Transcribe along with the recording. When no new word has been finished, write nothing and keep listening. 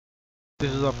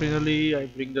This is AfreenAli. I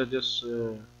bring this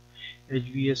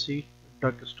HVAC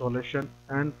duct installation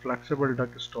and flexible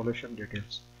duct installation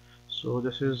details. So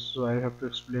this is, I have to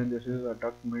explain, this is a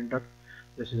duct, main duct.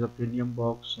 This is a premium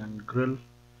box and grill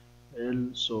L.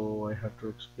 So I have to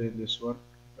explain this one,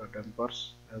 the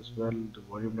dampers as well, the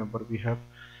volume damper we have.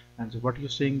 And so what you're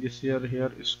seeing this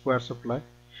here is square supply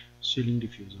ceiling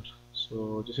diffuser.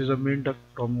 So this is a main duct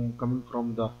from coming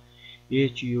from the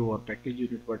AHU or package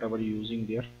unit, whatever you're using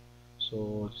there.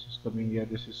 So this is coming here,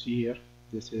 this is C here,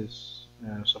 this is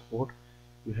support.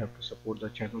 We have to support the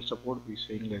channel support. We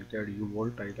saying like that U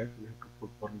volt I like. We have to put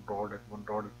one rod and one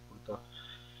rod and put the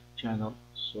channel.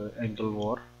 So angle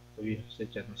war. So we have say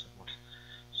channel support.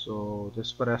 So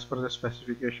this as per the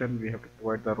specification, we have to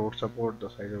provide the road support, the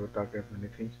size of the target, many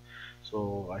things.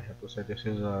 So I have to say this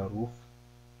is a roof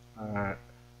uh,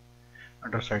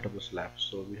 underside of the slab.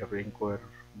 So we have ring coil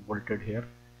bolted here,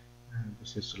 and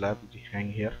this is slab which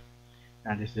hang here,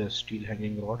 and this is a steel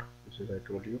hanging rod. This is I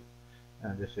told you,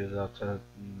 and this is a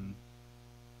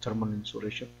thermal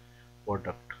insulation for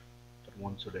duct.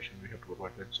 Thermal insulation, we have to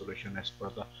provide the insulation as per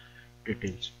the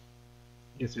details.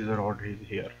 This is a rod is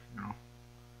here,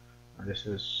 and this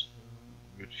is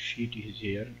your sheet is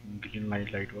here in green line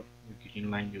light one.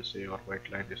 Green line you say or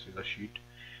white line. This is a sheet.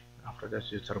 After that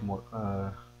is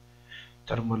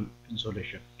thermal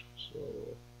insulation. So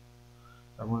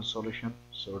thermal insulation.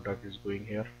 So duct is going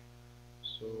here.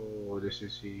 So this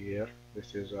is here.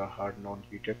 This is a hard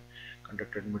non-heated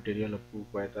conducted material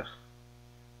approved by the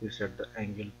this at the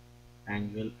angle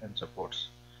and supports.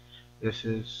 This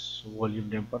is volume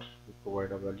damper. We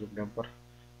provide a volume damper,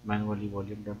 manually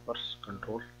volume dampers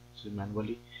control. This is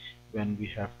manually when we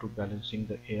have to balancing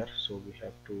the air, so we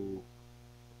have to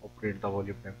operate the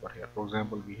volume damper here. For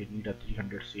example, we need a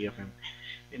 300 cfm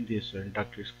in this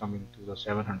duct is coming to the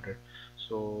 700,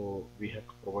 so we have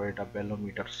to provide a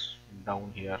bellowmeters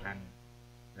down here, and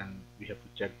then we have to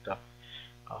check the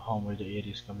how much the air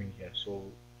is coming here. So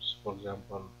for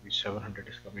example, we 700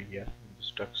 is coming here in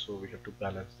this duct, so we have to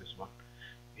balance this one.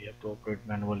 We have to operate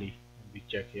manually, and we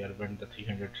check here when the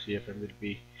 300 cfm will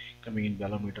be coming in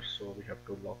bellowmeter, so we have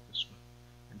to lock this one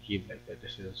and keep like that.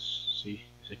 This is see,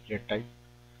 this is plate type.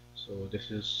 So this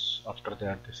is after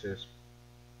that, this is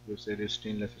you say this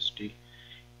stainless steel.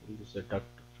 This is a duct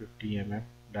 50 mm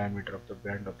diameter of the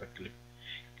band of the clip.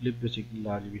 Clip basically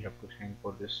large, we have to hang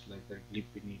for this like that. Clip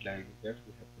we need like that,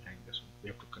 we have to hang this one. We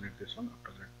have to connect this one.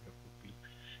 After that we have to clip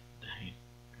the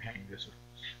hang this one.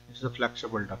 This is a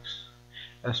flexible ducts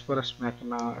as per as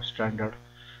Machina standard.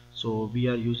 So we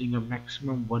are using a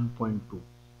maximum 1.2.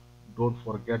 Don't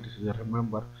forget this is a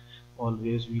remember,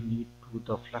 always we need to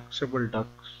the flexible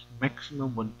ducts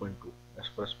maximum 1.2 as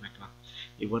per as Machina.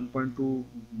 If 1.2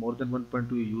 more than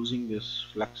 1.2 using this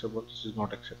flexible, this is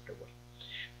not acceptable.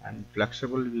 And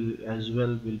flexible as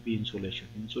well will be insulation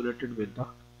insulated with the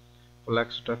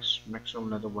flex ducts maximum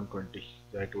length of 120.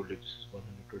 I told you this is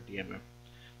 120 mm.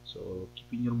 So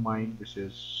keep in your mind, this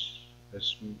is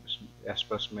as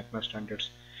per Machina standards,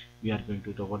 we are going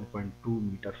to the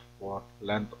 1.2 meter for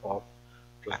length of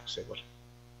flexible.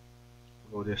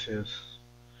 So this is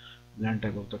blend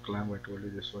type of the clamp. I told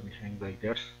you this one hang like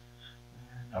that,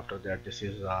 and after that this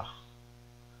is a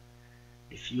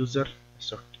diffuser.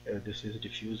 So this is a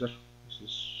diffuser.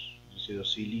 This is a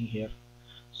ceiling here.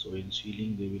 So in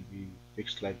ceiling they will be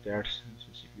fixed like that. This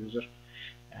is diffuser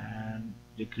and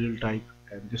the grill type.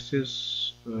 And this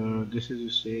is you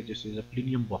say this is a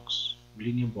plenum box.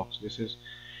 Plenum box. This is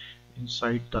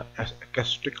inside the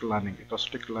acoustic lining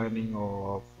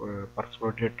of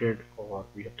perforated, or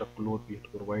we have the cloth we have to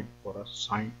provide for a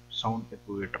sound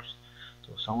evacuators.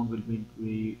 So sound will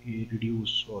be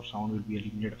reduced, or sound will be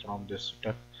eliminated from this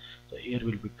duct. The air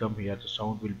will become here, the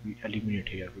sound will be eliminated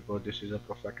here, because this is a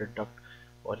perforated duct,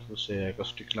 or you say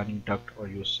acoustic lining duct, or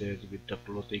you say with the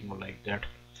clothing or like that.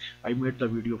 I made the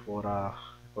video for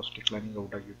acoustic lining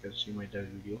of duct. You can see my other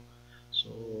video. So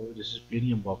this is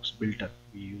plenum box built up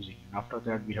we using, and after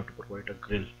that we have to provide a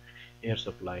grill air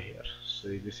supply here. So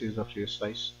this is the face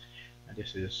size, and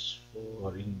this is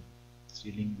for in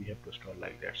ceiling we have to install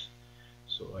like that.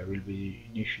 So I will be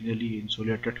initially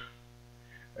insulated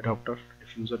adapter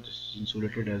diffuser. This is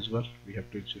insulated as well. We have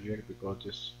to insulate because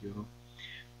this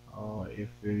if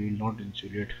we will not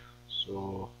insulate,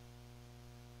 so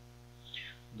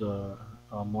the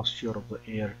moisture of the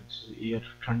air,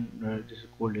 this is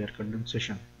cold air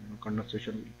condensation.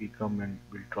 Condensation will become and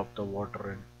will drop the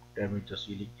water and damage the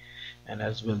ceiling, and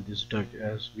as well this duct,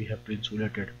 as we have to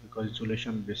insulate it, because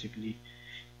insulation basically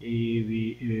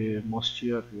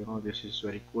moisture, this is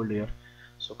very cold air,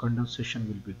 so condensation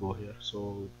will be go here,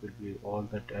 so it will be all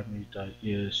the damage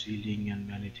the ceiling and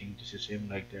many things. This is same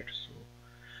like that. So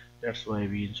That's why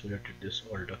we insulated this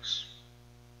all ducts.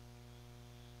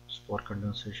 For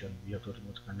condensation, we have to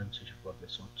remove condensation for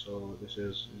this one. So this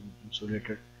is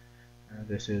insulated, and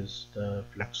this is the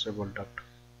flexible duct.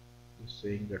 It's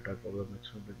saying the duct of the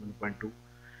maximum 1.2.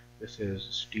 This is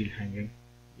steel hanging,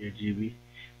 AGB,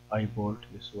 eye bolt.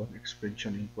 This one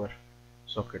expansion inward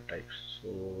socket types.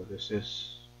 So this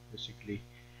is basically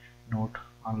note,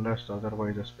 unless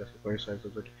otherwise the specified size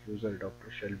of the diffuser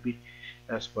adapter shall be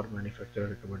as per manufacturer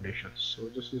recommendations. So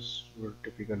this is your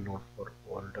typical note for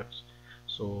all ducts.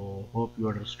 So hope you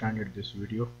understand it this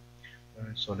video.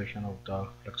 Installation of the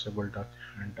flexible duct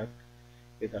and duct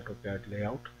with AutoCAD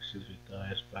layout. This is with the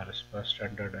as per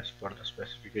standard, as per the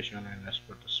specification, and as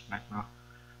per the SMACNA.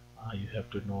 You have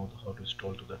to know how to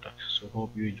install to the duct. So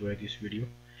hope you enjoy this video,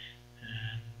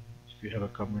 and if you have a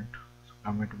comment,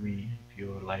 comment me if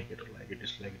you like it or like it,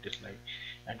 dislike,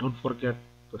 and don't forget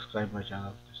to subscribe my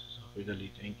channel. This is AfreenAli.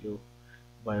 Thank you.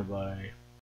 Bye bye.